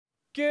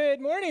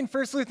Good morning,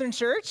 First Lutheran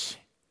Church.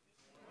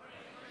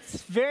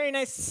 It's very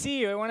nice to see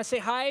you. I want to say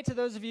hi to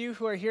those of you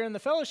who are here in the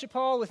fellowship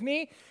hall with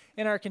me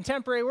in our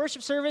contemporary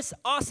worship service.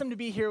 Awesome to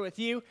be here with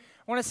you.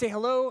 I want to say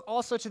hello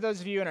also to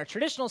those of you in our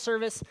traditional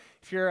service.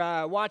 If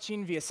you're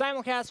watching via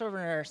simulcast over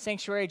in our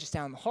sanctuary just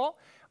down the hall.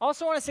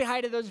 Also want to say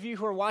hi to those of you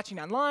who are watching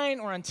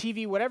online or on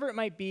TV, whatever it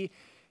might be.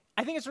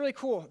 I think it's really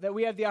cool that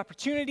we have the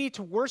opportunity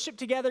to worship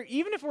together,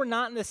 even if we're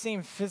not in the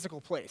same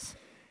physical place.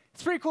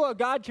 It's pretty cool how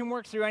God can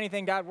work through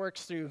anything. God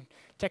works through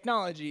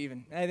technology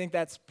even. I think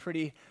that's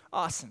pretty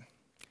awesome.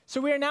 So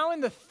we are now in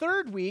the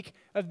third week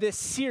of this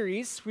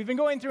series. We've been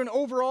going through an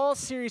overall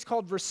series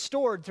called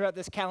Restored throughout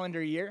this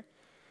calendar year.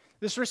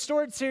 This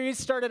Restored series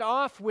started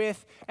off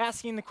with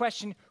asking the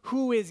question,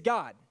 who is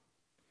God?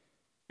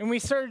 And we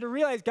started to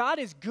realize God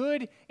is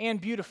good and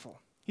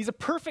beautiful. He's a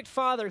perfect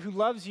father who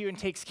loves you and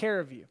takes care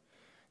of you.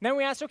 And then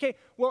we asked, okay,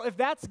 well, if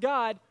that's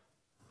God,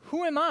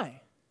 who am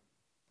I?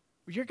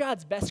 Well, you're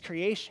God's best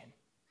creation.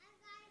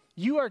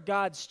 You are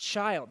God's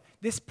child.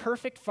 This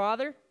perfect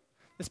father,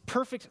 this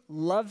perfect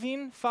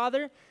loving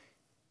father,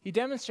 he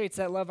demonstrates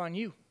that love on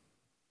you.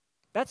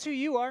 That's who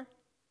you are.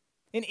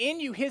 And in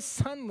you, his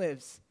son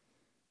lives.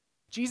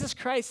 Jesus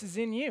Christ is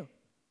in you.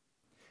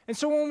 And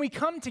so when we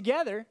come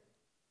together,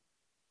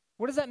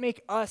 what does that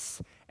make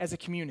us as a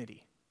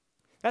community?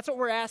 That's what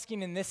we're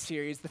asking in this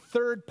series, the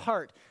third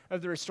part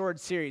of the Restored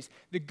series,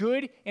 the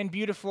good and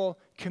beautiful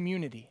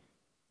community.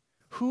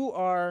 Who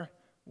are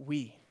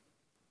we?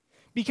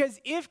 Because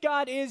if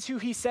God is who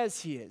he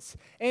says he is,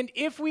 and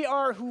if we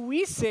are who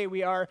we say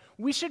we are,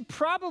 we should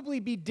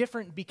probably be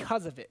different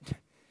because of it.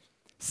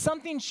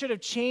 Something should have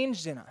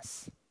changed in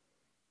us.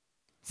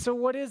 So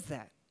what is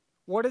that?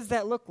 What does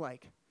that look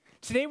like?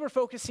 Today we're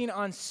focusing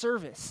on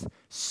service,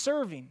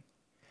 serving.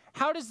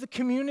 How does the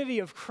community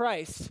of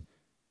Christ,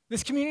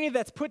 this community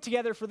that's put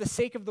together for the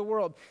sake of the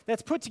world,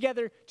 that's put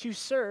together to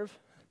serve,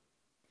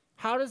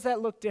 how does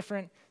that look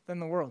different than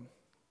the world?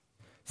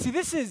 See,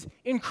 this is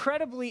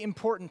incredibly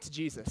important to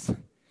Jesus.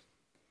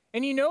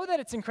 And you know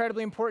that it's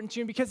incredibly important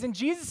to him because in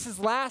Jesus'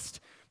 last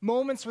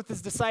moments with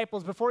his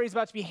disciples, before he's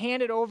about to be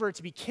handed over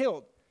to be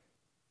killed,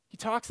 he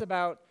talks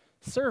about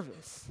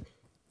service.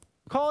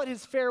 Call it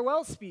his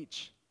farewell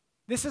speech.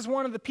 This is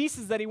one of the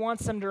pieces that he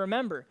wants them to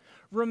remember.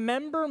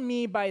 Remember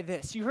me by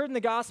this. You heard in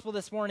the gospel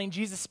this morning,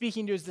 Jesus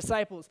speaking to his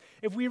disciples.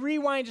 If we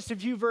rewind just a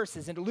few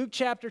verses into Luke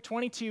chapter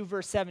 22,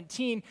 verse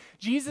 17,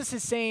 Jesus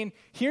is saying,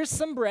 here's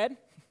some bread,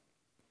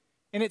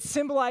 and it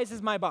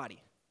symbolizes my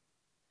body.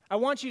 I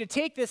want you to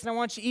take this and I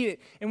want you to eat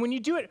it. And when you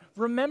do it,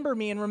 remember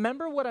me and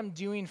remember what I'm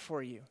doing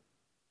for you.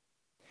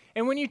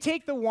 And when you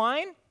take the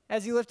wine,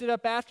 as he lifted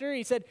up after,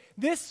 he said,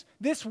 this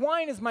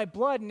wine is my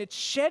blood and it's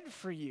shed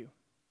for you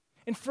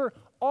and for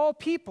all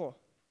people.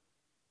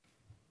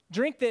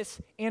 Drink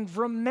this and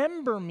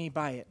remember me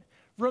by it.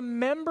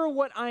 Remember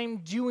what I'm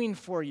doing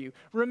for you.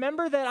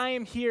 Remember that I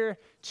am here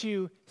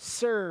to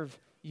serve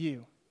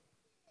you.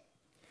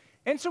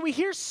 And so we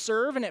hear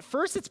serve, and at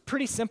first it's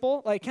pretty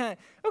simple,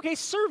 okay,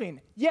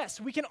 serving. Yes,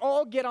 we can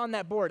all get on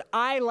that board.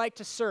 I like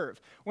to serve.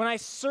 When I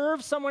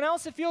serve someone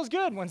else, it feels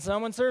good. When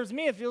someone serves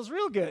me, it feels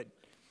real good.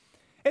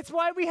 It's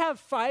why we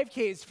have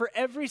 5Ks for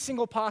every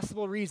single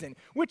possible reason,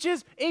 which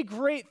is a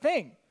great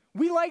thing.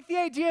 We like the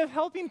idea of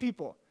helping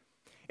people.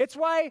 It's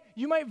why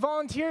you might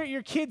volunteer at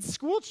your kid's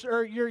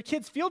or your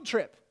kid's field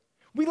trip.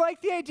 We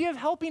like the idea of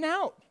helping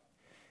out.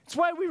 It's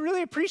why we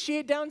really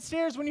appreciate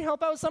downstairs when you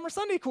help out with Summer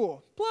Sunday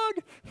Cool.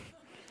 Plug.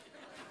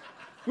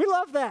 We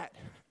love that.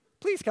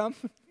 Please come.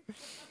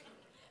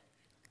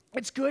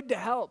 It's good to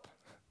help.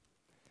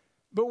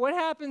 But what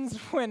happens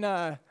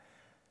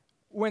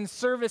when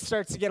service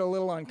starts to get a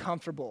little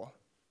uncomfortable?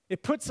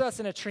 It puts us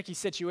in a tricky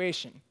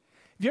situation.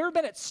 Have you ever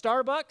been at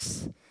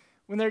Starbucks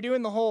when they're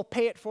doing the whole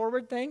pay it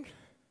forward thing?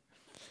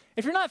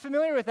 If you're not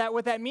familiar with that,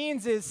 what that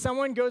means is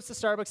someone goes to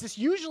Starbucks. This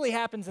usually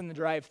happens in the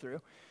drive-thru.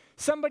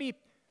 Somebody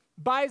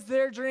buys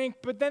their drink,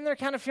 but then they're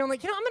kind of feeling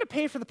like, I'm going to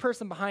pay for the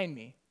person behind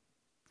me.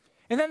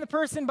 And then the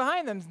person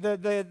behind them,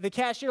 the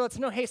cashier lets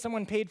them know, hey,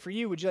 someone paid for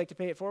you. Would you like to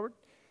pay it forward?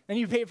 Then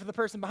you pay for the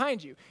person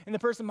behind you. And the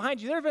person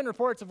behind you, there have been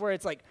reports of where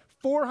it's like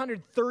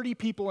 430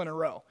 people in a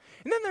row.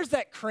 And then there's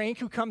that crank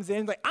who comes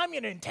in like, I'm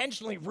going to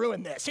intentionally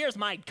ruin this. Here's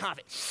my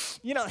coffee.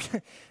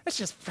 That's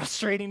just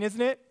frustrating,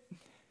 isn't it?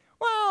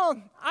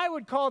 Well, I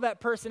would call that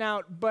person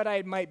out, but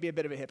I might be a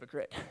bit of a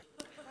hypocrite.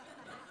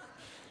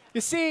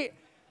 You see,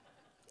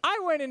 I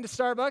went into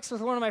Starbucks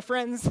with one of my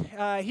friends.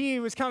 He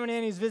was coming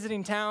in, he's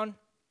visiting town.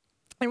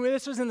 And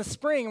this was in the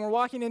spring, and we're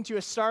walking into a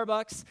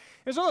Starbucks.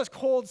 It was one of those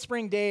cold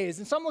spring days,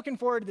 and so I'm looking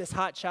forward to this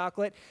hot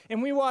chocolate.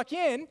 And we walk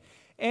in,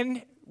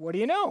 and what do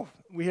you know?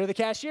 We hear the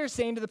cashier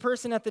saying to the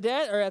person at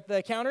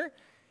the counter,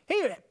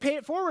 hey, pay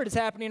it forward is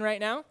happening right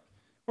now.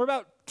 We're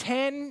about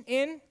 10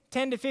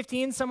 to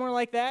 15, somewhere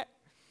like that.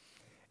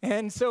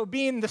 And so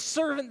being the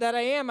servant that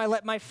I am, I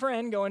let my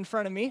friend go in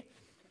front of me.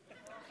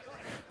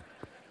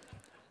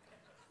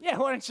 Yeah,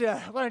 why don't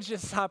you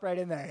just hop right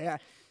in there? Yeah.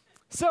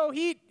 So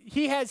he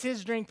has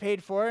his drink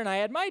paid for, and I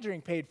had my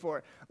drink paid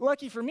for.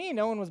 Lucky for me,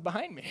 no one was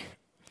behind me.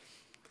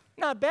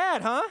 Not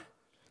bad, huh?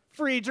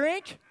 Free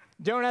drink,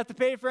 Don't have to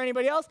pay for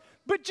anybody else.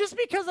 But just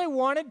because I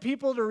wanted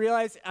people to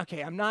realize,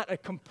 okay, I'm not a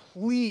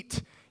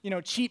complete,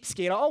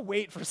 cheapskate. I'll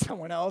wait for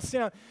someone else.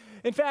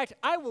 In fact,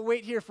 I will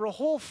wait here for a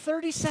whole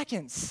 30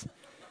 seconds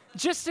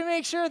just to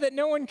make sure that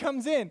no one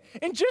comes in.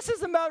 And just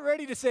as I'm about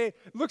ready to say,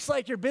 looks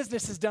like your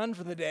business is done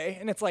for the day,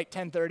 and it's like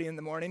 10:30 in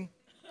the morning.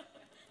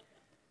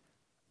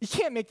 You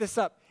can't make this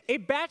up. A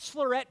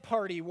bachelorette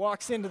party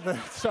walks into the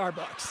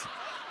Starbucks.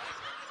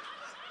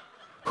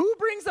 Who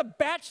brings a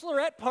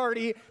bachelorette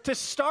party to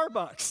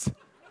Starbucks?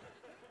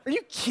 Are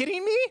you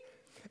kidding me?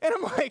 And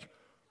I'm like,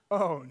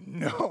 oh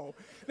no.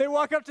 They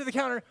walk up to the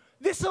counter,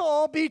 this will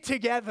all be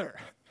together.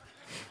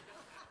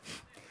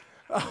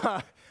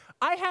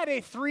 I had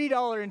a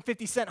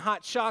 $3.50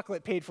 hot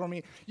chocolate paid for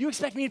me. You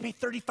expect me to pay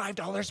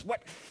 $35?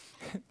 What?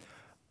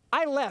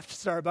 I left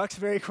Starbucks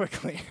very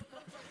quickly.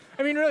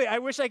 I mean, really, I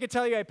wish I could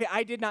tell you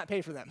I did not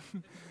pay for them.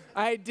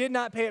 I did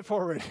not pay it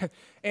forward.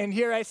 And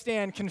here I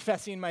stand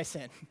confessing my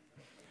sin.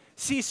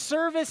 See,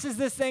 service is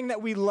this thing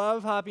that we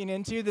love hopping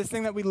into, this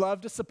thing that we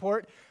love to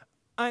support,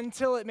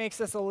 until it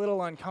makes us a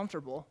little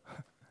uncomfortable.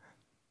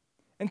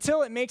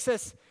 Until it makes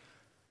us,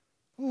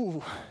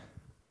 ooh.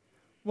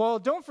 Well,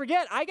 don't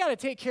forget, I got to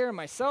take care of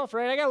myself,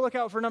 right? I got to look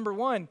out for number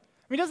one.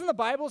 I mean, doesn't the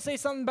Bible say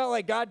something about,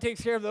 like, God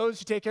takes care of those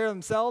who take care of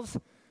themselves?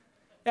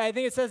 Yeah, I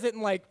think it says it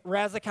in, like,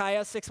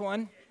 Razekiah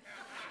 6:1.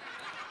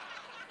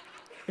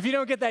 If you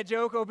don't get that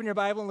joke, open your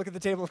Bible and look at the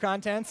table of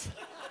contents.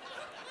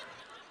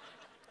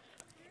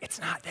 It's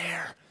not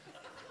there.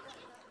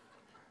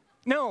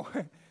 No,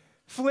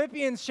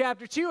 Philippians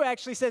chapter 2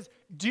 actually says,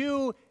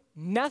 do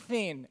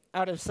nothing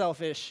out of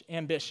selfish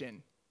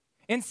ambition.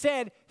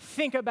 Instead,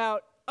 think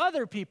about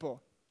other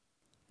people.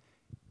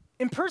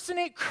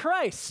 Impersonate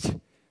Christ.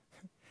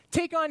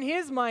 Take on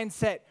his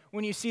mindset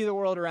when you see the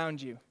world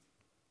around you.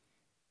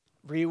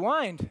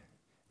 Rewind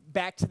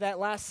back to that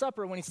Last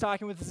Supper when he's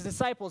talking with his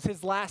disciples,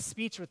 his last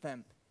speech with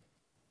them.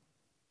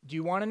 Do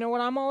you want to know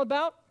what I'm all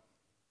about?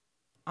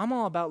 I'm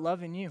all about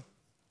loving you.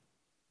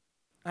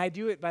 I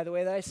do it by the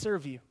way that I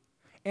serve you.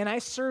 And I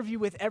serve you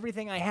with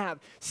everything I have.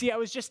 See, I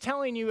was just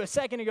telling you a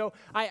second ago,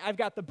 I've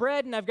got the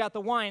bread and I've got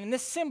the wine, and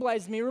this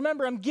symbolizes me.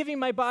 Remember, I'm giving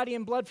my body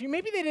and blood for you.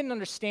 Maybe they didn't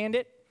understand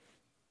it.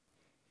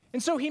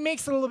 And so he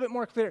makes it a little bit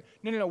more clear.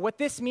 No. What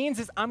this means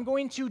is I'm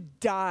going to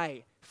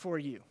die for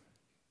you.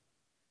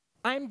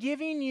 I'm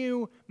giving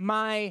you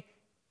my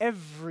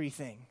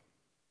everything.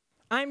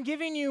 I'm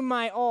giving you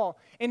my all.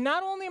 And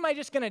not only am I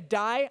just going to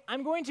die,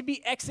 I'm going to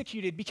be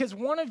executed because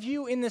one of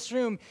you in this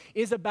room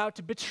is about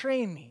to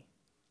betray me.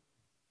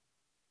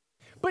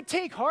 But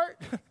take heart.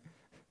 I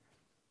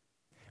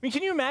mean,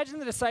 can you imagine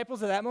the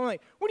disciples at that moment?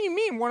 Like, what do you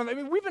mean?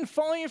 We've been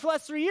following you for the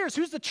last 3 years.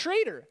 Who's the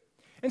traitor?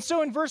 And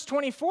so in verse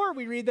 24,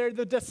 we read there,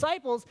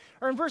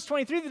 in verse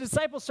 23, the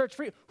disciples search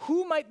for,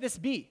 who might this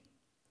be?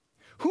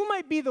 Who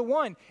might be the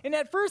one? And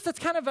at first, that's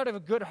kind of out of a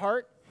good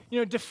heart.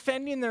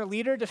 Defending their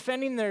leader,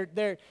 defending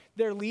their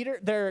leader,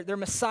 their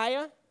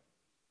Messiah.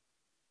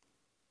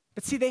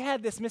 But see, they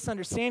had this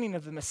misunderstanding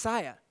of the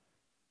Messiah.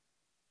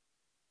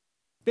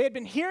 They had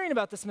been hearing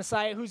about this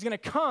Messiah who's going to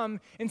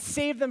come and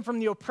save them from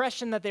the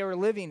oppression that they were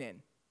living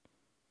in.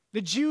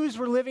 The Jews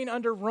were living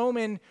under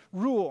Roman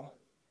rule,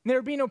 and they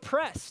were being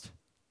oppressed.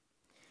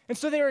 And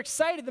so they were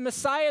excited. The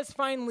Messiah is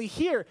finally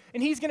here,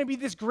 and he's going to be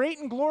this great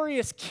and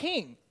glorious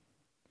king.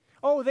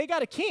 Oh, they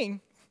got a king,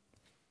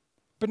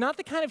 but not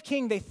the kind of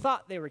king they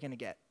thought they were going to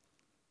get.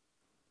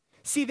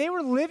 See, they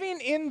were living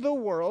in the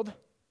world,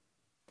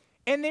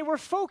 and they were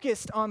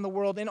focused on the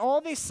world, and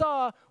all they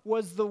saw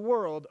was the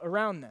world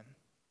around them.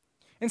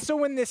 And so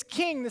when this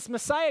king, this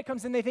Messiah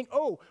comes in, they think,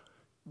 oh,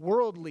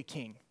 worldly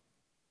king.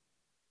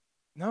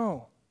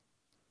 No.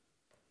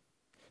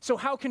 So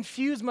how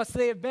confused must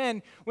they have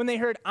been when they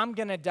heard, I'm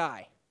going to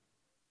die?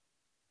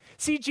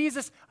 See,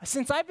 Jesus,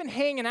 since I've been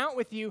hanging out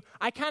with you,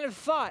 I kind of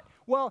thought,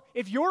 well,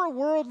 if you're a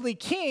worldly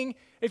king,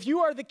 if you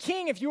are the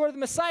king, if you are the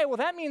Messiah, well,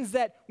 that means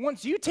that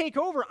once you take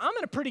over, I'm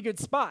in a pretty good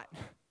spot.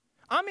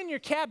 I'm in your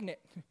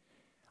cabinet.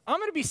 I'm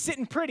going to be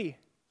sitting pretty.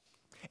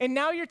 And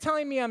now you're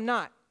telling me I'm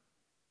not.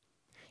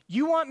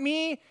 You want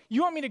me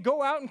to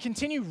go out and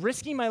continue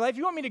risking my life?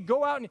 You want me to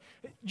go out and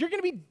you're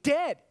going to be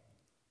dead.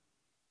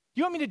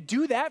 You want me to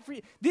do that for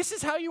you? This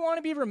is how you want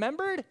to be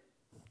remembered?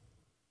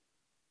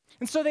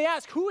 And so they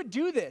ask, who would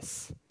do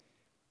this?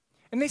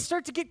 And they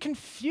start to get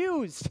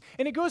confused.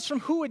 And it goes from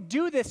who would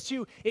do this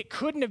to it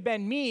couldn't have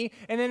been me.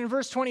 And then in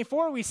verse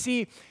 24, we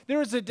see there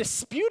was a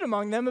dispute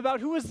among them about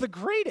who was the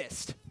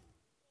greatest.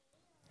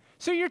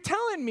 So you're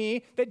telling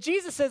me that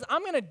Jesus says,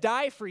 I'm going to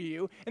die for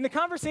you. And the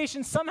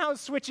conversation somehow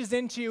switches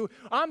into,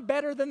 I'm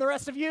better than the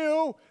rest of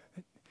you.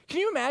 Can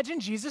you imagine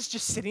Jesus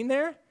just sitting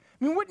there?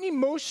 I mean, what an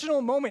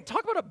emotional moment.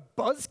 Talk about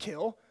a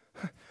buzzkill.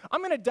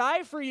 I'm going to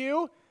die for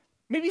you.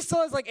 Maybe he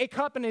still has like a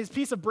cup and his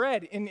piece of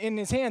bread in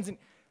his hands. And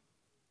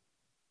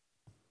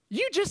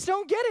you just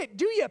don't get it,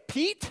 do you,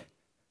 Pete?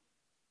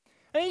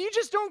 I mean, you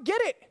just don't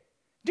get it.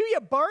 Do you,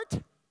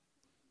 Bart?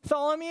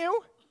 Tholomew?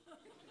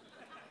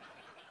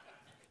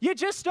 You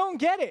just don't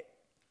get it.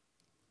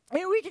 I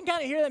mean, we can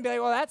kind of hear them and be like,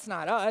 well, that's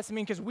not us. I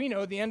mean, because we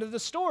know the end of the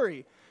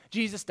story.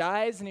 Jesus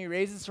dies and he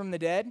raises from the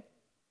dead.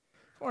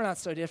 We're not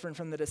so different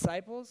from the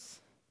disciples.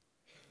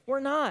 We're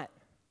not.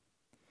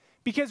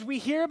 Because we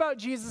hear about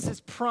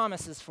Jesus'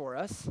 promises for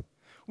us.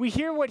 We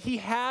hear what he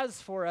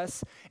has for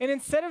us. And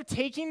instead of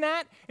taking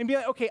that and be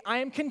like, okay, I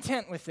am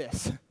content with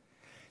this.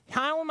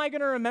 How am I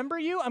going to remember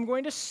you? I'm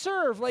going to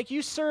serve like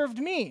you served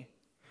me.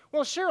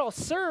 Well, sure, I'll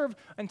serve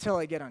until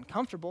I get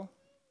uncomfortable.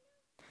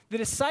 The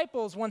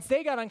disciples, once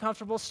they got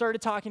uncomfortable,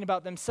 started talking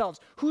about themselves.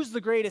 Who's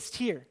the greatest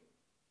here?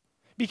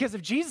 Because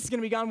if Jesus is going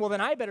to be gone, well, then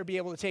I better be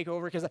able to take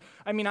over because,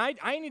 I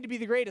need to be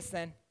the greatest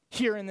then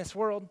here in this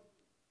world.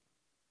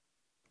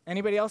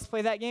 Anybody else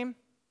play that game?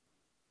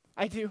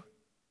 I do.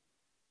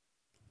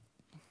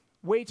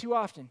 Way too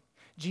often.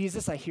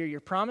 Jesus, I hear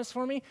your promise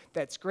for me.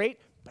 That's great,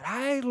 but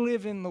I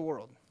live in the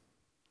world.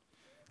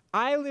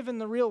 I live in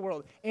the real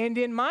world. And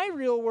in my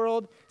real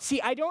world,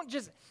 see,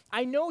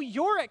 I know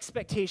your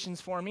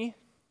expectations for me,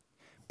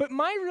 but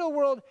my real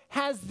world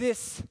has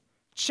this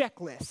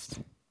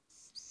checklist.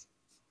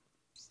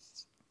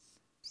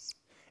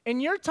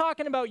 And you're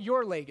talking about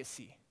your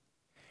legacy.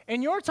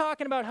 And you're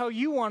talking about how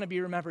you want to be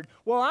remembered.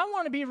 Well, I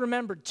want to be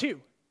remembered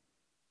too.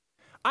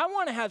 I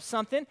want to have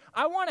something.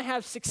 I want to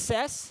have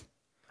success.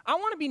 I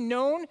want to be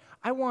known.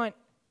 I want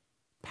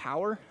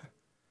power.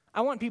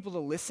 I want people to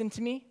listen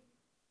to me.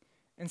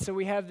 And so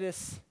we have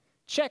this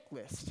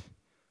checklist.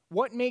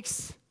 What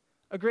makes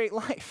a great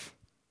life?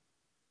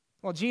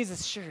 Well,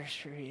 Jesus, sure,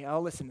 yeah,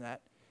 I'll listen to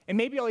that. And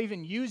maybe I'll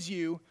even use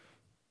you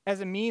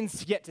as a means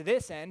to get to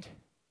this end.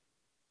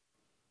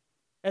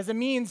 As a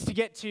means to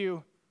get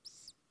to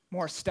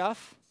more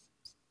stuff.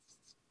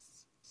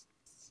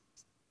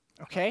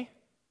 Okay?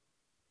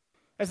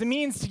 As a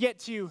means to get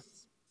to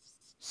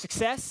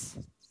success.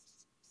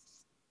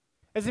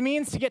 As a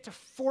means to get to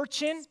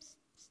fortune.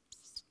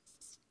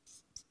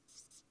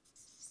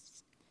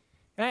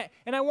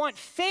 And I want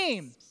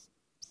fame.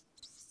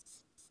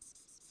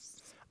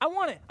 I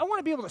want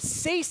to be able to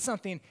say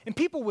something and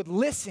people would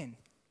listen.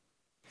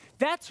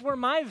 That's where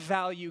my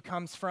value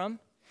comes from.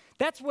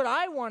 That's what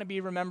I want to be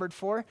remembered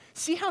for.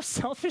 See how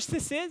selfish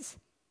this is?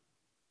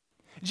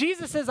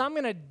 Jesus says, I'm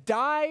going to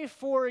die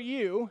for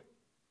you.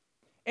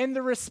 And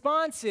the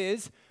response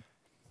is,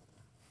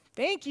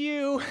 thank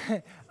you.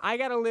 I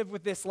got to live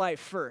with this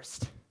life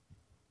first.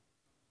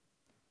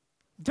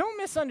 Don't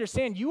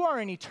misunderstand. You are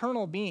an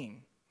eternal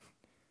being.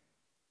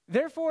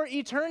 Therefore,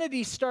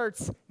 eternity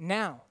starts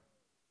now.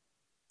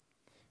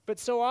 But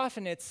so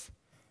often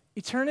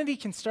eternity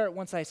can start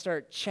once I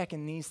start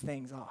checking these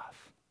things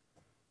off.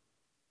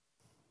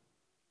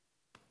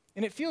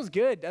 And it feels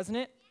good, doesn't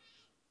it?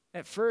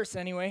 At first,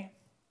 anyway,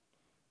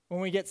 when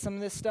we get some of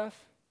this stuff.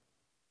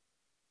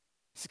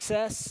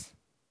 Success,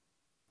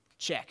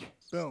 check,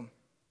 boom.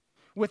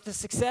 With the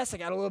success, I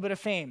got a little bit of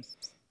fame.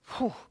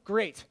 Whew,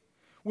 great.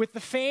 With the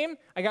fame,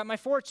 I got my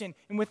fortune.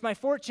 And with my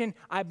fortune,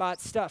 I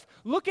bought stuff.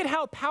 Look at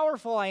how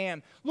powerful I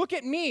am. Look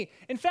at me.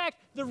 In fact,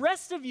 the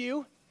rest of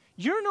you,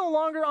 you're no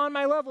longer on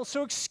my level,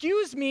 so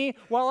excuse me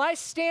while I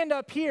stand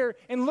up here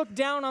and look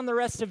down on the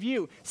rest of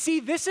you. See,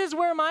 this is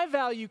where my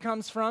value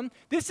comes from.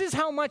 This is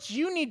how much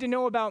you need to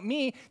know about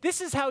me. This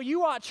is how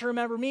you ought to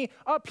remember me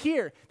up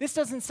here. This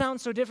doesn't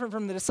sound so different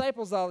from the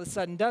disciples all of a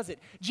sudden, does it?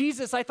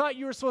 Jesus, I thought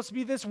you were supposed to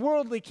be this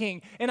worldly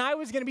king, and I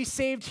was going to be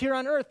saved here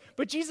on earth.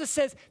 But Jesus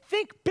says,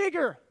 think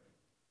bigger.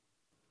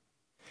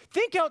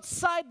 Think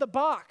outside the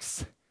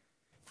box.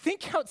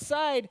 Think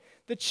outside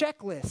the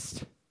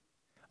checklist.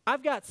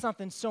 I've got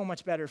something so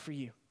much better for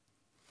you.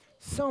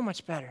 So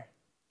much better.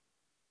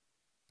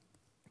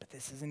 But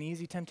this is an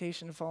easy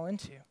temptation to fall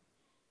into. It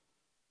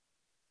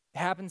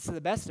happens to the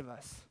best of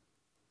us.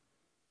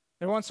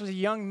 There once was a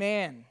young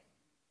man.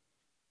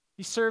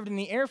 He served in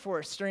the Air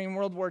Force during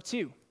World War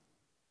II.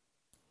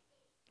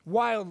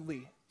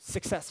 Wildly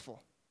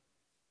successful.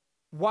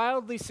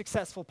 Wildly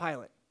successful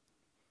pilot.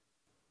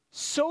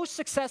 So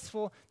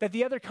successful that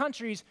the other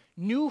countries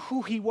knew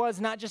who he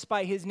was, not just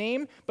by his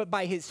name, but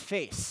by his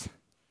face.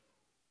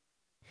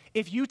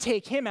 If you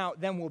take him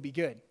out, then we'll be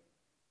good.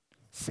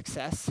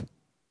 Success,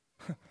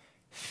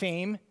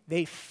 fame,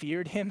 they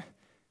feared him.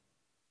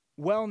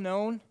 Well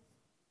known.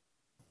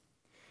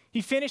 He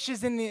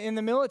finishes in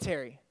the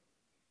military.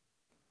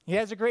 He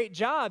has a great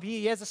job.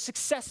 He has a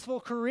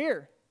successful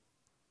career.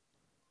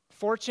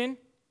 Fortune,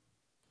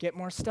 get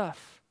more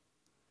stuff.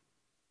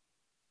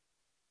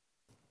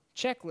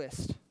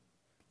 Checklist.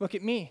 Look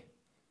at me.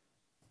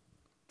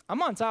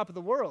 I'm on top of the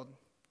world.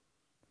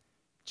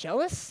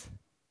 Jealous?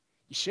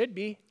 You should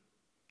be.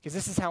 Because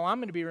this is how I'm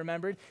going to be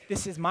remembered.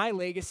 This is my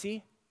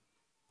legacy.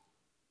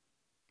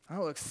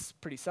 That looks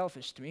pretty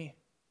selfish to me.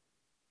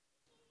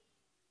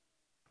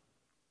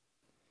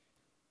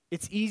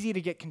 It's easy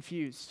to get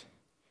confused.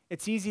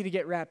 It's easy to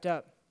get wrapped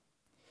up.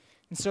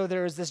 And so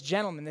there was this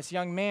gentleman, this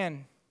young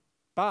man,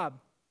 Bob.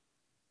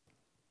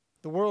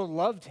 The world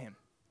loved him.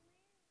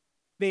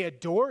 They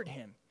adored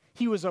him.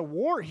 He was a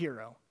war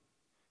hero.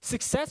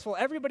 Successful.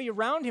 Everybody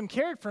around him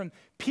cared for him.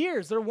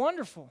 Peers, they're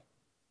wonderful.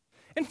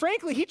 And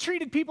frankly, he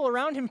treated people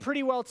around him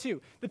pretty well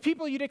too. The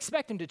people you'd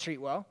expect him to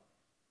treat well.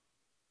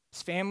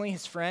 His family,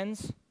 his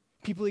friends,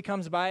 people he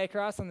comes by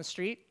across on the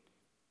street.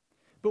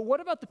 But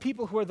what about the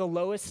people who are the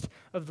lowest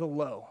of the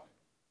low?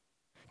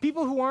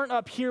 People who aren't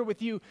up here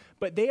with you,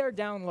 but they are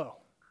down low.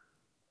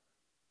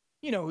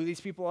 You know who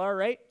these people are,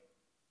 right?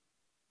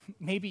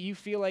 Maybe you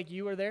feel like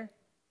you are there.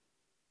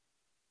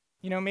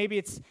 You know, maybe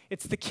it's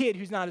the kid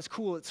who's not as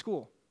cool at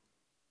school.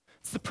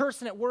 It's the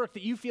person at work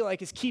that you feel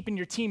like is keeping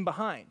your team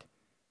behind.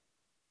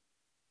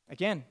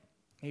 Again,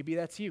 maybe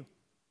that's you.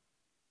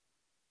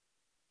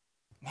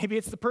 Maybe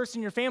it's the person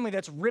in your family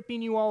that's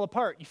ripping you all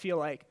apart, you feel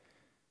like.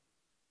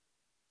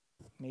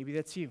 Maybe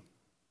that's you.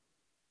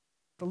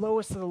 The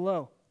lowest of the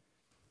low.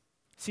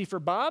 See, for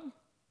Bob,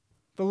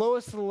 the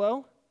lowest of the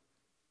low,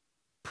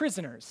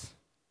 prisoners.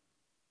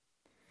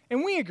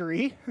 And we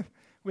agree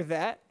with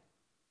that.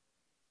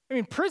 I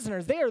mean,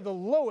 prisoners, they are the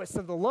lowest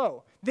of the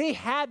low. They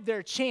had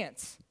their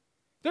chance.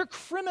 They're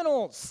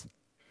criminals.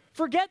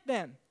 Forget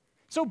them.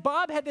 So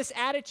Bob had this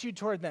attitude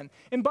toward them.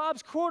 And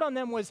Bob's quote on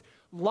them was,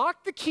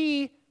 lock the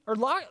key, or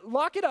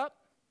lock it up,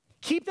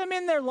 keep them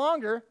in there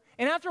longer,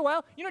 and after a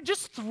while,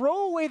 just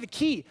throw away the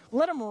key.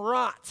 Let them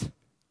rot.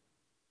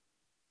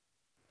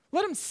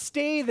 Let them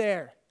stay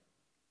there.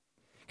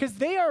 Because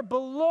they are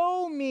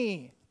below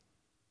me.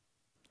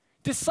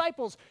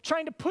 Disciples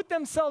trying to put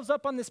themselves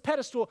up on this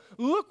pedestal.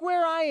 Look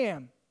where I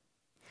am.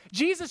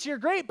 Jesus, you're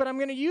great, but I'm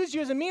going to use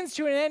you as a means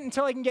to an end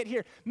until I can get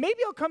here. Maybe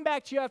I'll come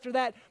back to you after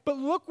that, but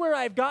look where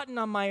I've gotten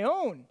on my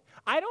own.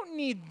 I don't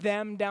need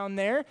them down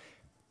there.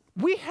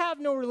 We have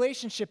no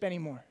relationship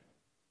anymore.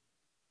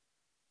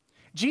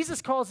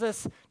 Jesus calls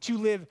us to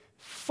live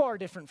far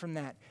different from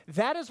that.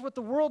 That is what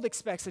the world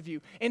expects of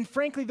you. And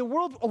frankly, a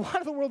lot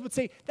of the world would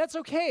say, that's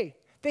okay.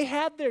 They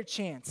had their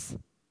chance.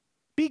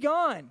 Be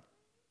gone.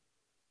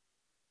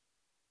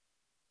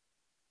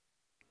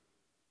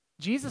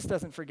 Jesus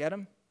doesn't forget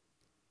them.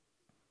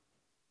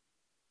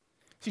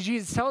 See,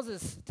 Jesus tells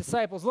his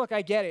disciples, look,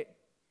 I get it.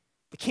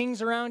 The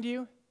kings around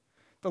you,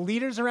 the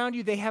leaders around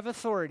you, they have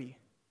authority.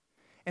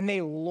 And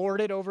they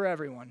lord it over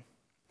everyone.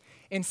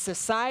 And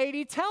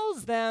society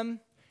tells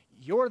them,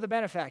 you're the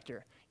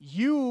benefactor.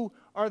 You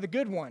are the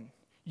good one.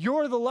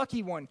 You're the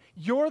lucky one.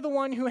 You're the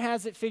one who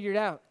has it figured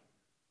out.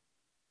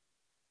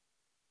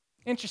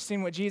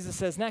 Interesting what Jesus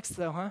says next,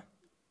 though, huh?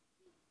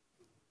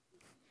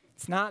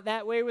 It's not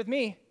that way with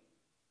me.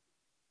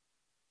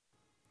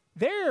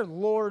 They're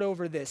lord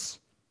over this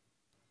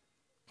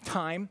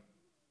time,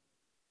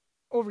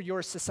 over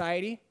your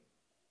society.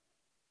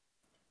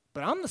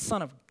 But I'm the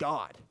Son of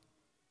God.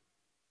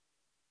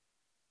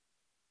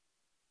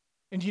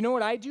 And do you know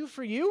what I do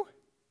for you?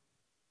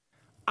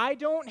 I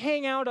don't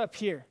hang out up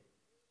here.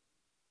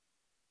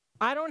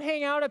 I don't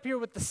hang out up here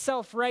with the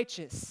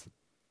self-righteous,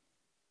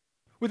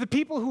 with the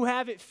people who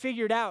have it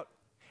figured out.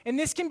 And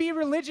this can be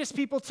religious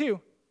people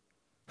too.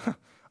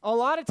 A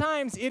lot of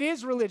times it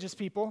is religious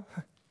people.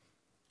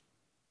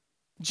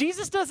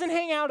 Jesus doesn't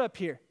hang out up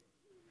here.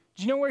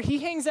 Do you know where he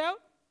hangs out?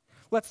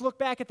 Let's look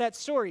back at that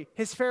story,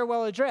 his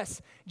farewell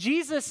address.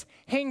 Jesus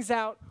hangs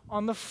out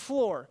on the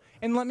floor.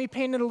 And let me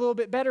paint it a little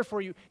bit better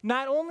for you.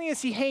 Not only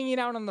is he hanging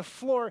out on the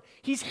floor,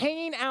 he's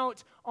hanging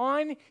out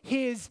on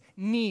his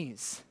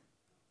knees.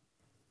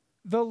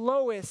 The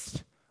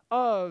lowest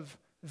of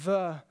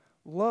the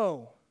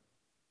low.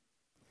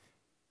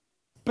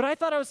 But I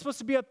thought I was supposed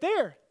to be up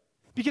there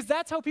because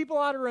that's how people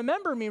ought to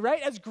remember me,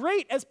 right? As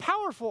great, as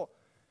powerful,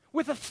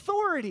 with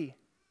authority.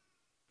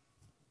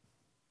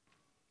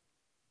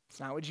 It's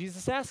not what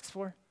Jesus asks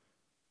for.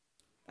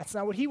 That's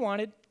not what he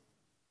wanted.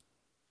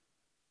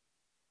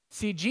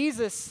 See,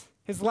 Jesus,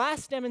 his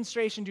last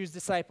demonstration to his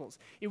disciples,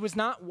 it was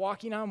not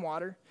walking on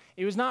water.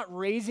 It was not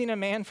raising a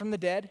man from the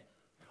dead.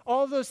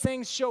 All those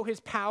things show his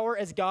power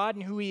as God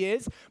and who he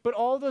is, but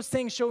all those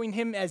things showing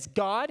him as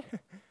God,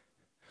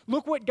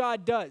 look what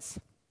God does.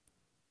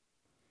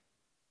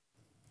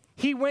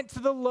 He went to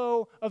the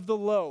low of the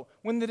low.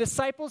 When the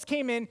disciples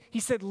came in, he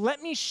said,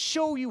 let me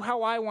show you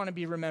how I want to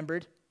be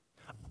remembered.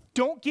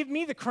 Don't give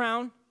me the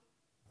crown.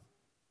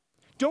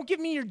 Don't give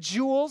me your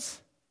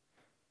jewels.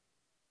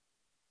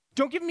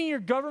 Don't give me your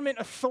government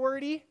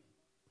authority.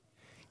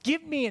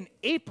 Give me an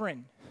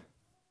apron.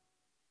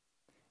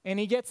 And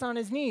he gets on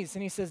his knees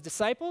and he says,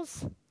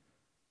 disciples,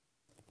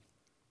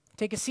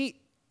 take a seat.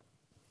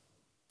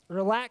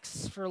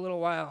 Relax for a little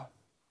while.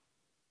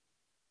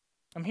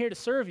 I'm here to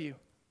serve you.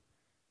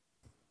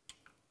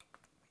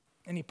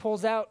 And he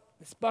pulls out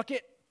this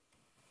bucket.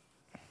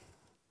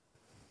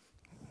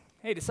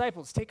 Hey,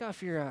 disciples, take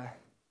off your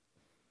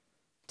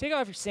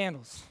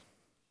sandals.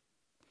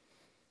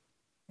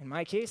 In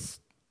my case,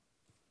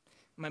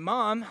 my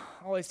mom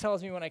always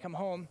tells me when I come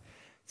home,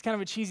 it's kind of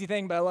a cheesy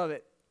thing, but I love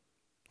it.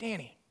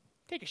 Danny,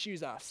 take your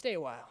shoes off. Stay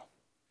a while.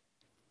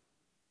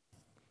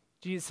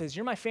 Jesus says,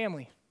 you're my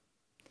family.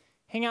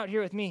 Hang out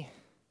here with me.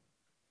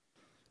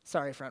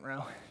 Sorry, front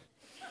row.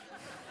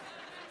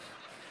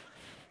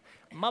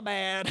 My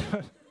bad.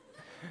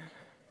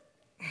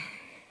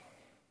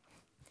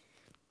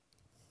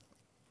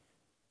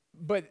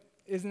 But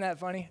isn't that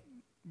funny?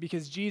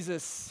 Because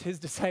Jesus, his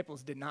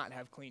disciples did not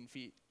have clean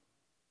feet.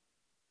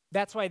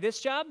 That's why this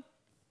job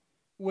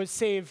was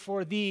saved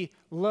for the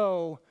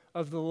low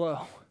of the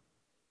low.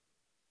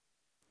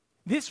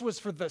 This was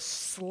for the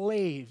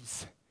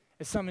slaves,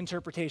 as some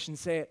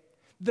interpretations say it.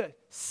 The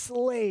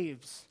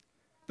slaves,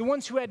 the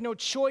ones who had no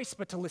choice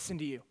but to listen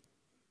to you.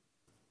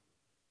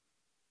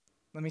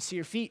 Let me see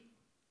your feet.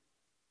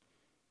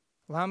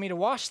 Allow me to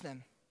wash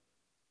them.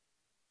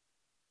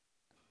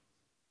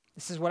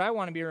 This is what I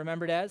want to be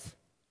remembered as.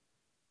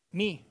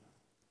 Me,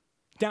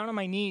 down on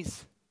my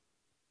knees,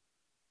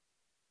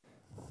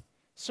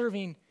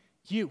 serving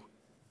you.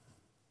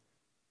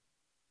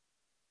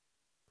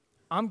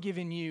 I'm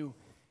giving you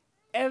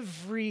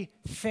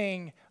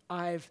everything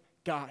I've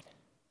got.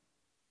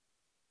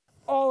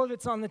 All of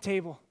it's on the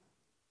table.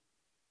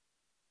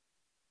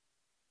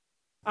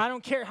 I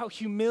don't care how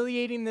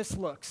humiliating this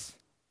looks.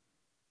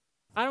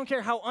 I don't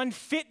care how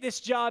unfit this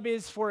job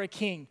is for a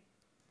king.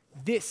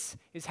 This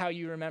is how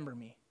you remember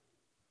me.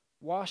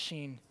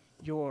 Washing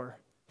your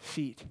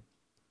feet.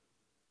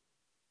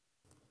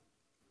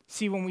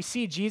 See, when we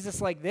see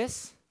Jesus like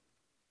this,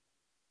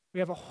 we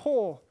have a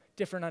whole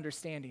different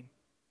understanding.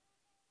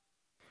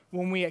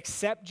 When we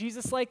accept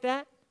Jesus like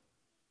that,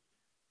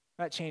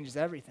 that changes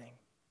everything.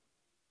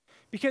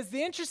 Because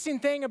the interesting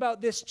thing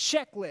about this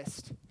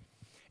checklist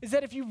is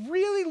that if you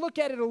really look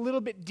at it a little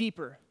bit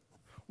deeper,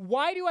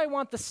 why do I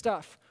want the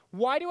stuff?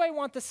 Why do I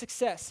want the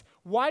success?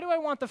 Why do I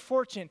want the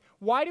fortune?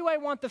 Why do I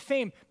want the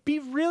fame? Be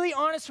really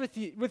honest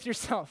with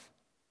yourself.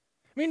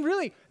 I mean,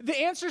 really, the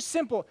answer is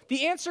simple.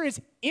 The answer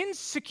is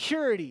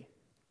insecurity.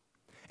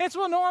 And it's,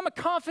 well, no, I'm a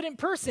confident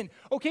person.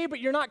 Okay, but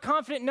you're not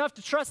confident enough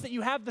to trust that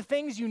you have the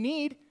things you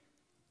need.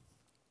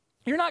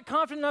 You're not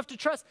confident enough to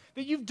trust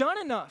that you've done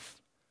enough.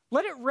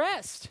 Let it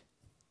rest.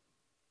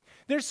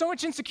 There's so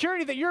much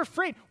insecurity that you're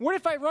afraid. What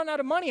if I run out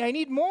of money? I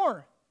need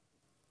more.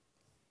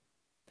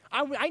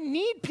 I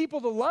need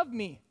people to love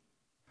me.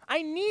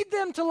 I need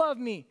them to love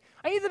me.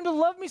 I need them to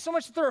love me so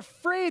much that they're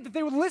afraid that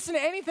they would listen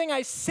to anything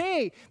I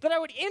say, that I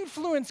would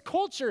influence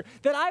culture,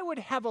 that I would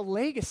have a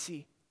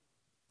legacy.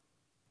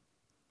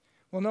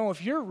 Well, no,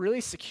 if you're really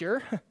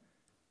secure,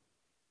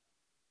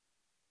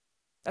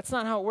 that's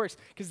not how it works.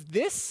 Because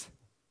this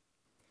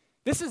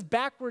is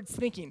backwards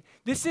thinking.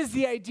 This is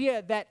the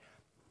idea that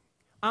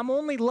I'm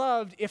only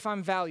loved if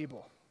I'm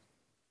valuable.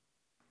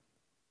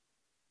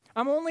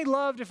 I'm only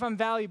loved if I'm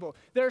valuable.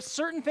 There are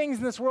certain things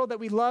in this world that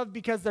we love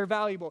because they're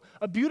valuable.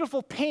 A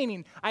beautiful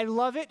painting, I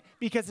love it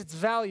because it's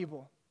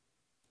valuable.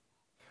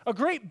 A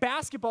great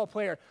basketball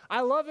player,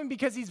 I love him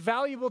because he's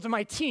valuable to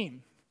my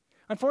team.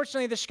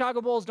 Unfortunately, the Chicago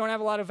Bulls don't have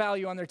a lot of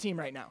value on their team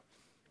right now.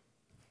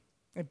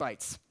 It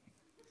bites.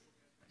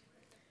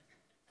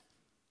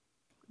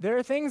 There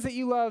are things that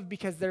you love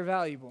because they're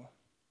valuable.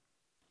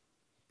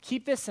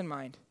 Keep this in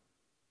mind.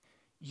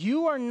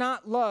 You are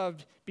not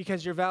loved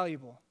because you're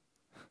valuable.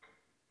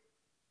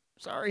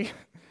 Sorry.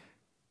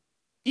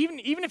 Even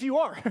if you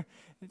are,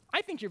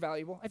 I think you're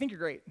valuable. I think you're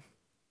great.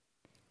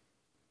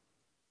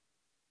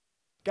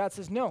 God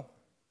says, no,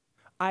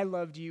 I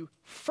loved you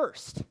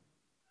first.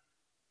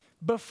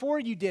 Before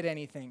you did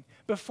anything,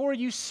 before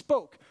you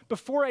spoke,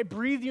 before I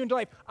breathed you into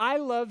life, I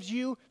loved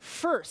you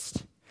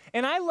first.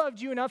 And I loved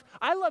you enough,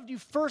 I loved you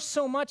first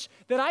so much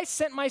that I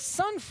sent my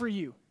son for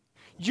you.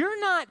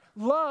 You're not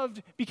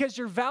loved because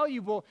you're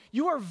valuable.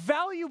 You are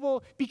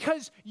valuable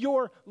because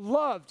you're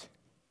loved.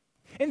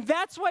 And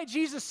that's why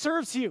Jesus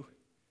serves you.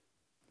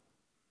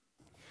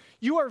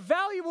 You are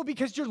valuable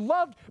because you're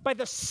loved by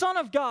the Son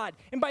of God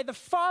and by the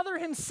Father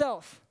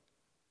himself.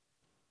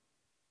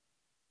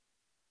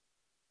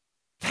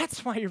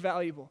 That's why you're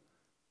valuable.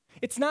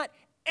 It's not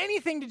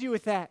anything to do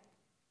with that.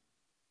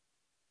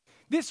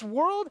 This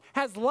world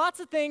has lots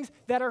of things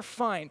that are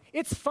fine.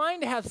 It's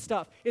fine to have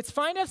stuff. It's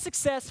fine to have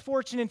success,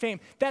 fortune, and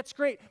fame. That's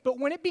great. But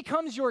when it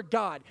becomes your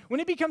God, when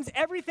it becomes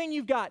everything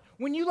you've got,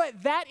 when you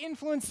let that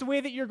influence the way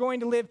that you're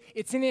going to live,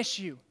 it's an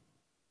issue.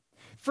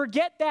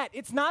 Forget that.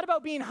 It's not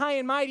about being high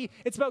and mighty.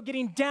 It's about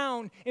getting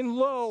down and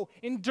low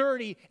and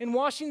dirty and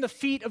washing the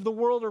feet of the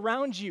world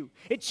around you.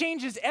 It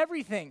changes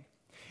everything.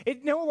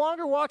 It no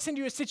longer walks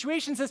into a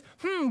situation and says,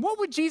 what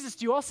would Jesus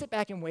do? I'll sit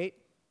back and wait.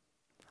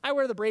 I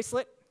wear the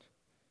bracelet.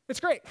 It's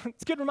great.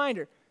 It's a good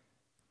reminder.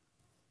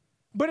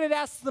 But it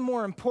asks the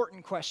more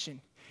important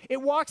question.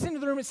 It walks into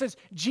the room and says,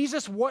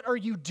 Jesus, what are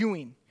you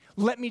doing?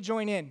 Let me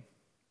join in.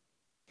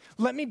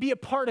 Let me be a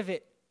part of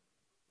it.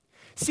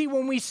 See,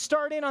 when we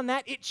start in on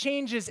that, it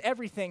changes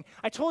everything.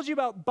 I told you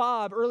about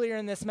Bob earlier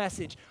in this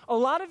message. A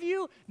lot of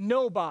you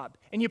know Bob,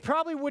 and you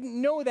probably wouldn't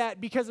know that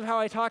because of how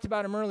I talked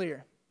about him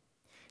earlier.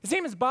 His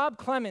name is Bob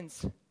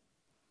Clemens.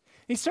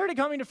 He started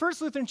coming to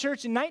First Lutheran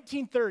Church in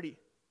 1930.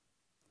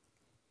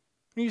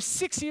 When he was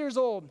 6 years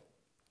old.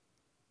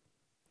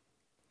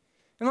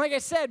 And like I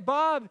said,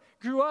 Bob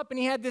grew up and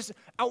he had this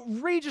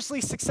outrageously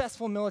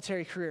successful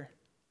military career.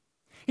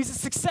 He's a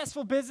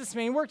successful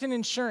businessman. He worked in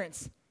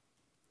insurance.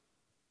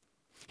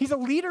 He's a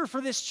leader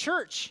for this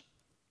church.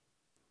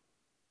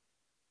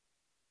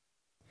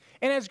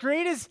 And as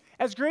great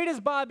as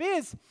Bob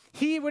is,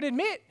 he would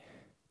admit,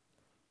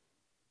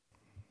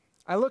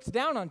 I looked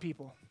down on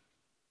people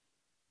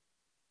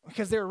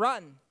because they were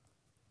rotten.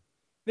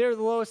 They were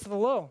the lowest of the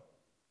low.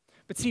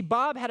 But see,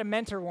 Bob had a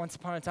mentor once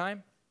upon a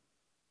time.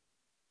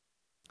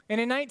 And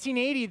in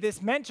 1980,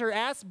 this mentor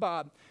asked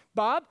Bob,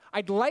 Bob,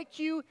 I'd like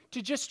you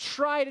to just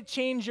try to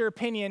change your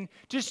opinion,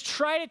 just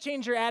try to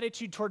change your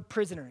attitude toward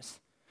prisoners,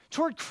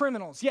 toward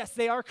criminals. Yes,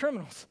 they are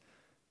criminals.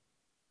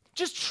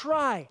 Just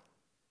try.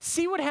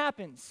 See what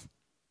happens.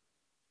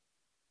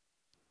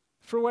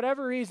 For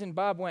whatever reason,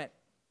 Bob went.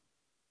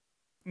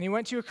 And he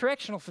went to a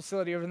correctional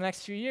facility over the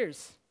next few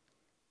years.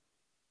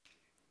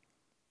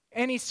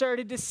 And he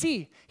started to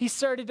see, he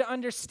started to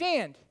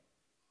understand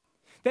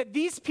that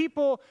these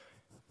people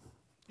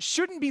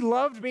shouldn't be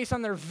loved based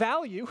on their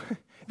value.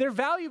 They're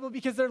valuable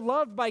because they're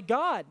loved by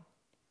God.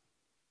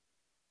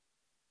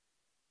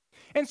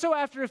 And so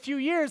after a few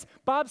years,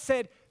 Bob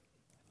said,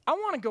 I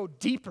want to go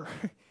deeper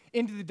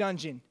into the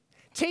dungeon.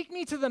 Take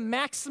me to the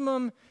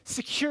maximum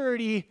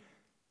security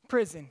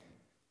prison.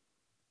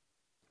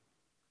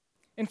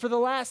 And for the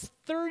last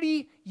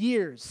 30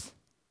 years,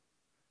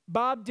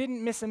 Bob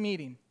didn't miss a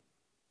meeting.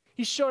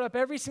 He showed up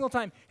every single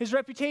time. His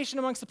reputation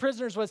amongst the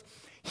prisoners was,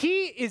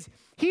 he's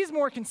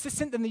more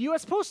consistent than the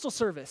U.S. Postal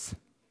Service.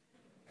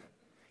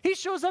 He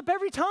shows up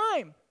every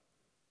time.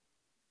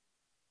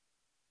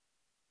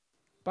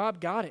 Bob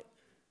got it.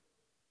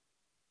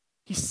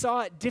 He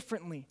saw it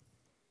differently.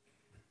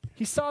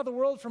 He saw the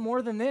world for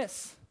more than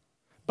this.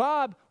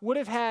 Bob would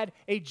have had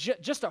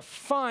just a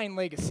fine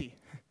legacy.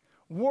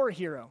 War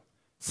hero,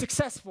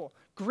 successful,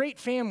 great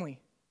family,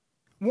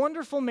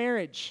 wonderful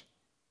marriage.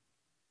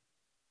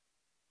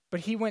 But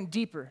he went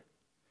deeper.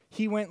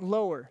 He went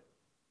lower.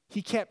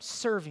 He kept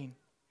serving.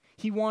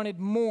 He wanted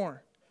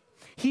more.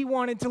 He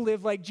wanted to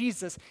live like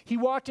Jesus. He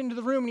walked into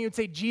the room and he would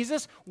say,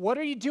 Jesus, what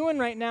are you doing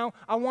right now?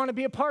 I want to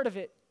be a part of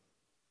it.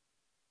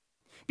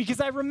 Because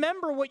I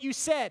remember what you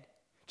said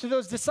to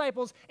those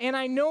disciples, and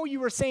I know you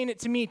were saying it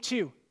to me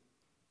too.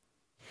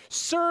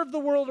 Serve the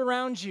world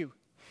around you.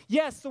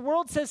 Yes, the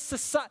world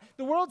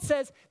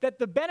says that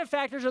the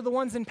benefactors are the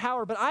ones in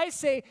power, but I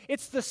say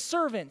it's the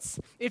servants.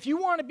 If you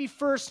want to be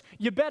first,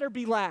 you better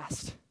be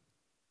last.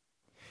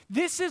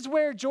 This is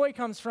where joy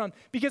comes from,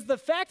 because the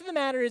fact of the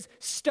matter is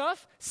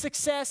stuff,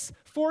 success,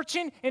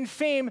 fortune, and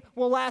fame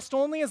will last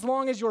only as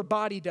long as your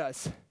body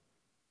does.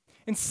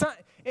 And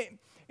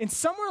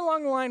somewhere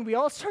along the line, we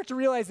all start to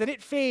realize that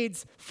it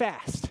fades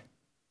fast.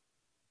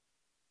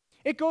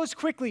 It goes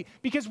quickly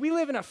because we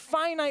live in a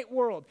finite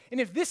world. And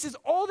if this is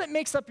all that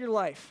makes up your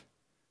life,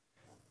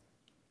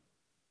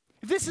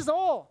 if this is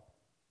all,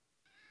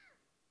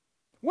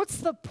 what's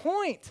the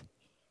point?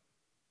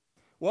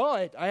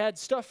 Well, I had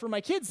stuff for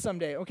my kids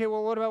someday. Okay,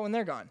 well, what about when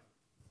they're gone?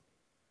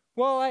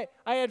 Well,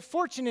 I had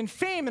fortune and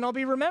fame and I'll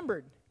be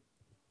remembered.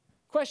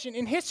 Question,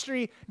 in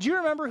history, do you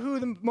remember who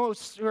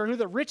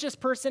the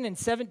richest person in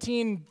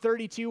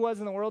 1732 was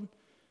in the world?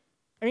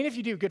 I mean, if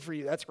you do, good for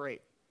you. That's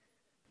great.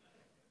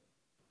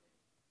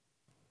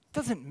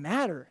 Doesn't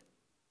matter.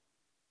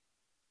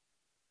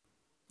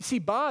 You see,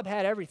 Bob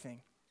had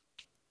everything.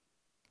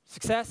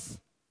 Success,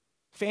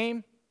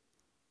 fame,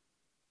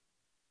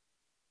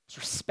 was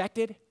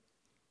respected. He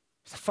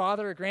was a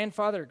father, a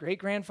grandfather, a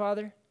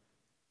great-grandfather.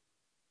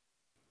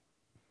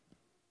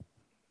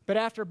 But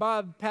after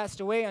Bob passed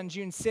away on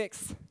June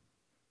 6th,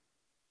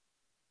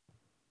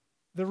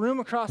 the room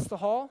across the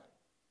hall,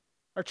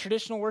 our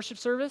traditional worship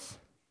service,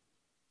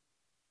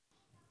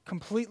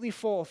 completely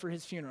full for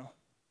his funeral.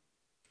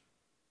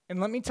 And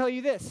let me tell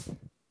you this,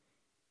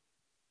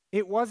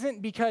 it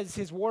wasn't because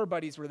his war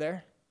buddies were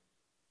there.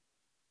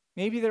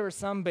 Maybe there were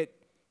some, but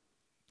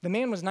the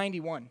man was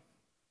 91.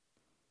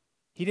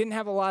 He didn't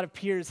have a lot of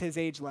peers his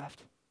age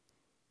left.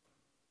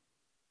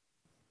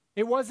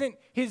 It wasn't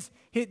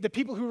the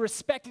people who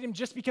respected him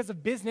just because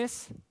of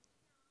business.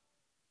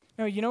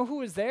 No, you know who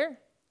was there?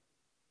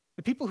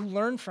 The people who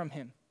learned from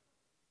him.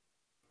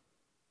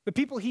 The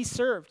people he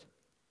served.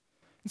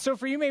 And so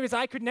for you, maybe it's,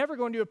 I could never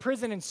go into a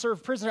prison and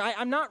serve prisoners.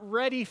 I'm not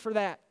ready for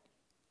that.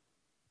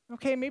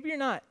 Okay, maybe you're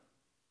not.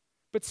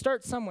 But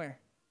start somewhere.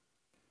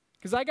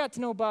 Because I got to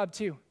know Bob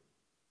too.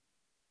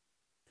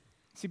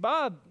 See,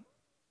 Bob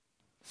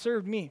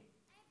served me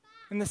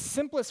in the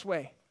simplest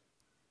way,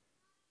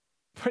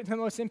 but in the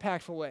most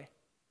impactful way.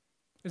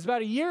 It was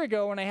about a year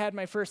ago when I had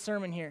my first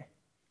sermon here.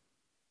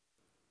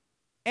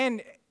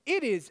 And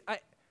it is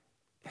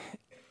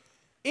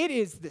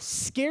the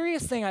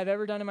scariest thing I've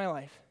ever done in my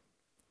life.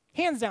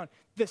 Hands down,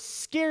 the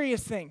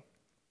scariest thing.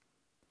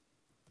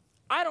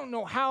 I don't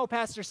know how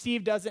Pastor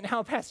Steve does it and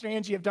how Pastor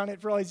Angie have done it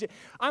for all these years.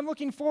 I'm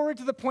looking forward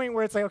to the point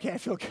where it's like, okay, I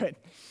feel good.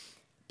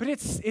 But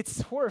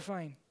it's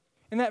horrifying.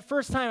 And that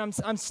first time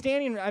I'm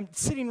sitting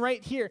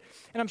right here,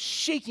 and I'm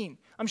shaking.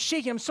 I'm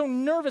so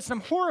nervous,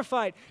 and I'm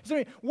horrified.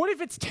 So, what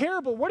if it's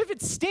terrible? What if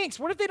it stinks?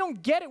 What if they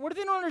don't get it? What if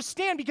they don't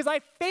understand because I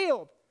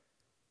failed?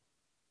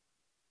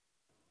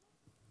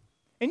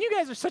 And you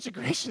guys are such a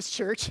gracious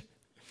church.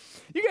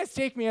 You guys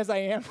take me as I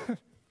am.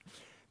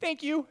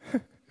 Thank you.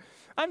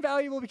 I'm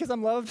valuable because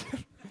I'm loved.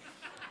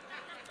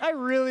 I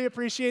really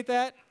appreciate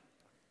that.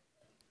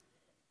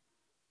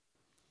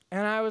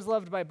 And I was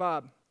loved by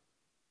Bob.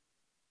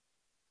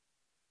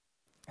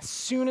 As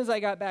soon as I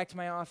got back to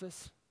my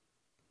office,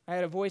 I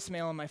had a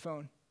voicemail on my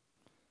phone.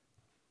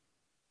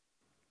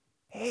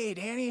 Hey,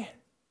 Danny.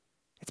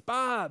 It's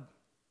Bob.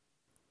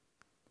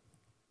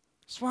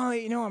 Just want to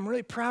let you know I'm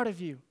really proud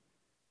of you.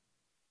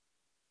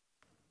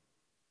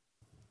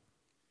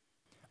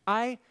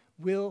 I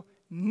will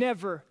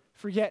never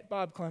forget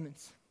Bob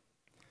Clemens.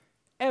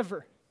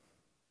 Ever.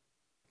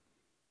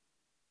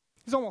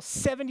 He's almost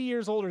 70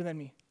 years older than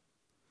me.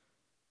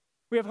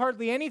 We have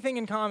hardly anything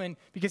in common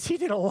because he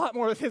did a lot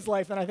more with his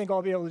life than I think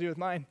I'll be able to do with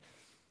mine.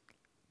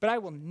 But I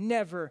will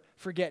never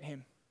forget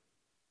him.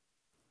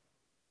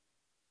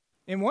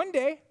 And one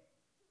day,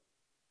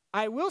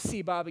 I will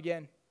see Bob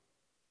again.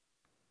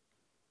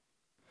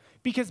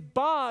 Because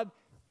Bob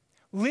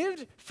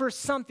lived for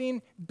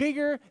something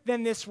bigger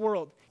than this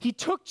world. He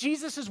took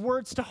Jesus'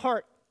 words to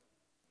heart.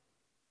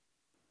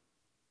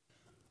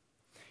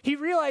 He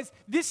realized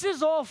this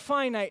is all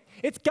finite.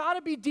 It's got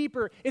to be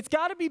deeper. It's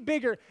got to be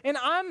bigger. And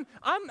I'm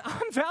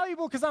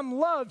valuable because I'm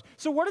loved.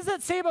 So what does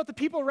that say about the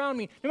people around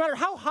me? No matter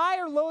how high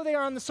or low they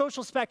are on the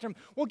social spectrum.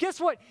 Well, guess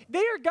what? They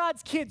are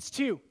God's kids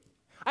too.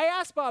 I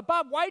asked Bob,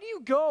 why do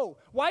you go?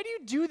 Why do you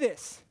do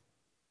this?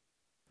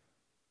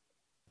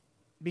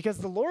 Because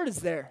the Lord is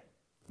there.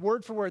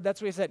 Word for word,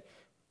 that's what he said.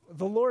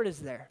 The Lord is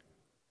there.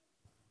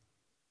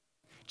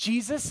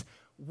 Jesus,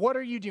 what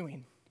are you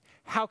doing?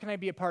 How can I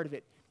be a part of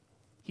it?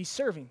 He's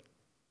serving.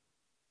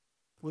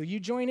 Will you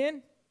join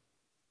in?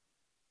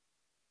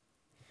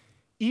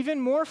 Even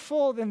more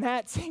full than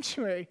that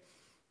sanctuary.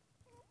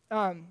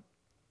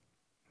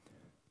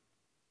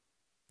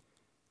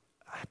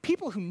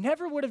 People who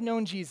never would have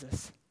known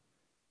Jesus.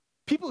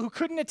 People who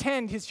couldn't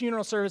attend his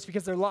funeral service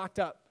because they're locked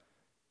up.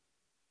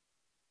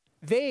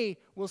 They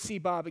will see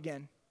Bob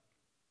again.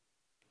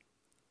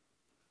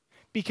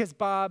 Because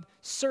Bob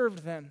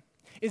served them.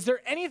 Is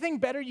there anything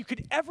better you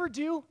could ever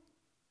do?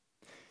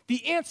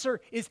 The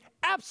answer is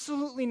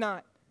absolutely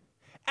not.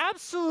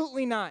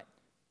 Absolutely not.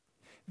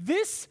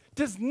 This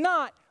does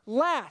not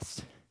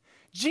last.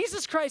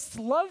 Jesus Christ's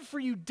love for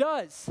you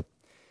does.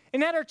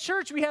 And at our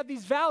church, we have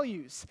these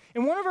values.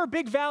 And one of our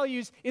big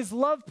values is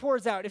love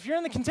pours out. If you're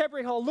in the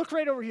contemporary hall, look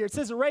right over here. It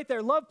says it right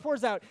there, love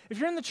pours out. If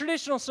you're in the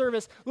traditional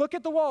service, look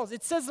at the walls.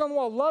 It says it on the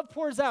wall, love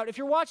pours out. If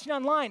you're watching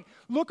online,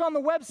 look on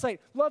the website,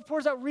 love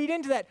pours out. Read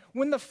into that.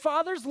 When the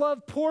Father's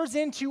love pours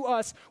into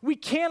us, we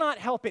cannot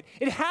help it.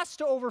 It has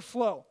to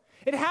overflow.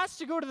 It has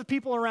to go to the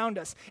people around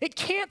us. It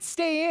can't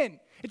stay in.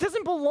 It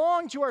doesn't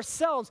belong to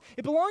ourselves.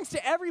 It belongs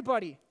to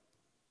everybody.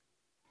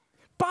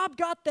 Bob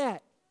got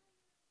that.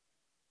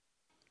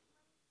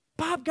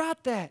 Bob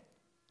got that.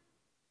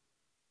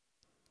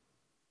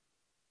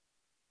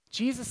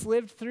 Jesus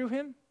lived through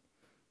him,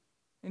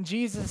 and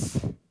Jesus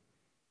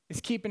is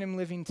keeping him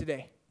living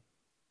today.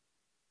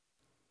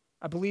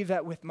 I believe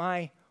that with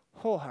my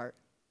whole heart.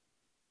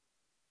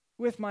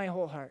 With my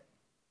whole heart.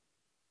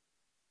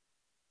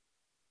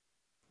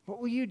 What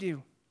will you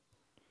do?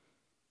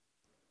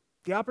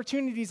 The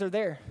opportunities are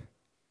there.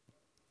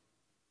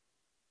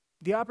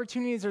 The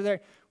opportunities are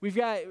there. We've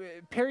got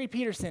Perry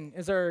Peterson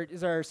is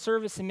our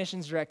service and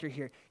missions director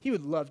here. He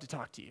would love to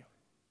talk to you.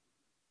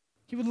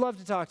 He would love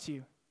to talk to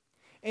you.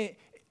 And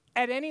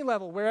at any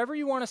level, wherever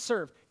you want to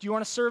serve. Do you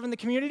want to serve in the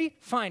community?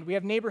 Fine. We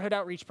have neighborhood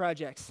outreach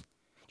projects.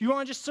 Do you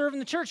want to just serve in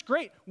the church?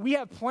 Great. We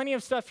have plenty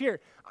of stuff here.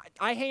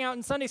 I hang out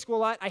in Sunday school a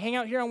lot. I hang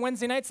out here on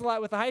Wednesday nights a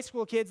lot with the high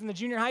school kids and the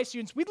junior high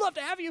students. We'd love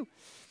to have you.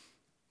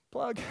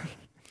 Plug.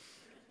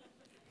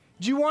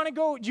 Do you want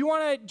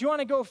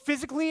to go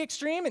physically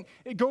extreme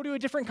and go to a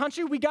different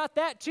country? We got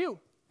that too.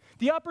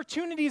 The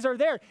opportunities are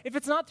there. If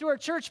it's not through our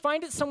church,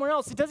 find it somewhere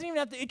else. It doesn't even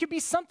have to, it could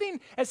be something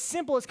as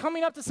simple as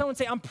coming up to someone and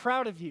say, "I'm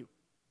proud of you.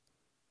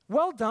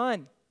 Well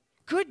done.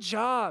 Good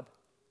job.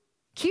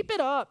 Keep it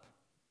up."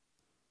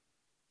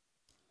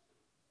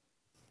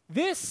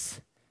 This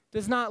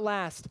does not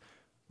last,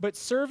 but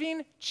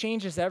serving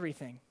changes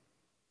everything.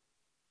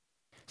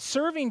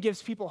 Serving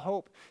gives people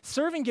hope.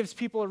 Serving gives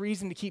people a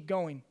reason to keep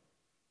going.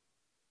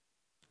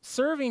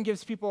 Serving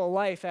gives people a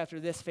life after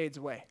this fades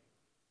away.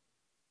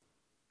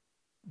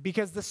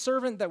 Because the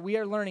servant that we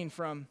are learning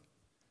from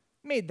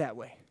made that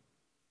way.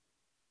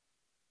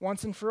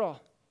 Once and for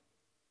all.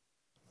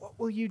 What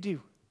will you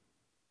do?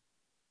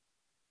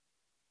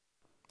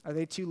 Are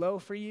they too low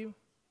for you?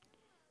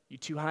 You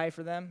too high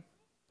for them?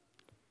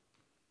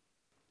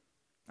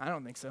 I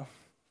don't think so.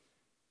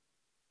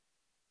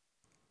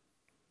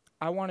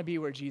 I want to be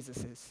where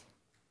Jesus is.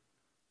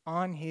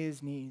 On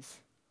his knees,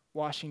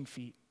 washing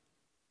feet.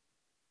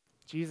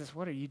 Jesus,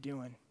 what are you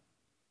doing?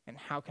 And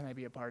how can I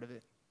be a part of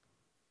it?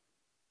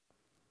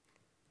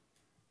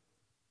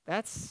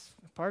 That's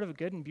part of a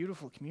good and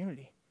beautiful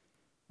community.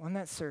 One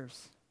that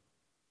serves.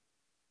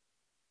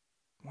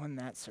 One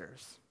that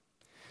serves.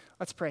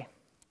 Let's pray.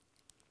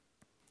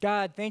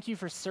 God, thank you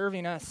for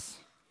serving us.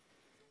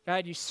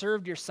 God, you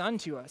served your son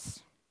to us.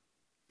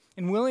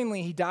 And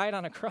willingly, he died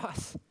on a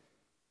cross.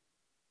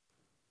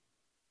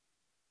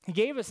 He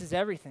gave us his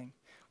everything.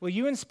 Will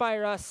you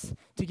inspire us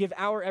to give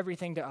our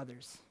everything to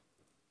others?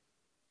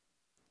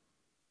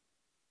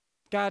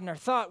 God, in our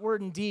thought, word,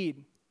 and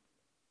deed,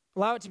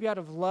 allow it to be out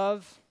of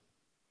love.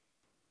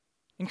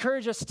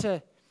 Encourage us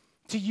to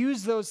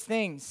use those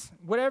things,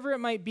 whatever it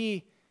might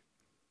be,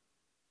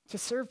 to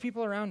serve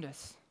people around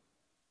us,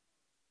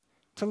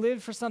 to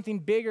live for something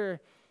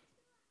bigger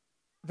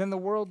than the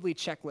worldly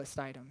checklist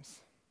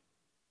items.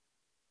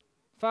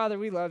 Father,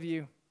 we love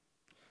you,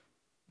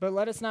 but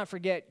let us not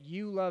forget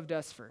you loved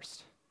us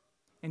first.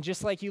 And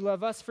just like you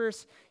love us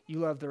first, you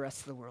love the rest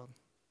of the world.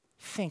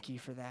 Thank you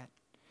for that.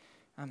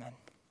 Amen.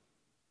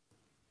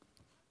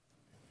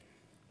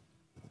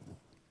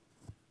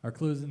 Our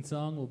closing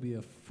song will be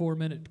a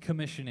 4-minute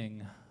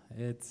commissioning.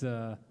 It's,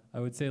 I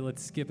would say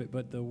let's skip it,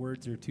 but the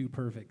words are too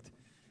perfect.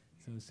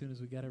 So as soon as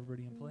we got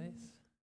everybody in place.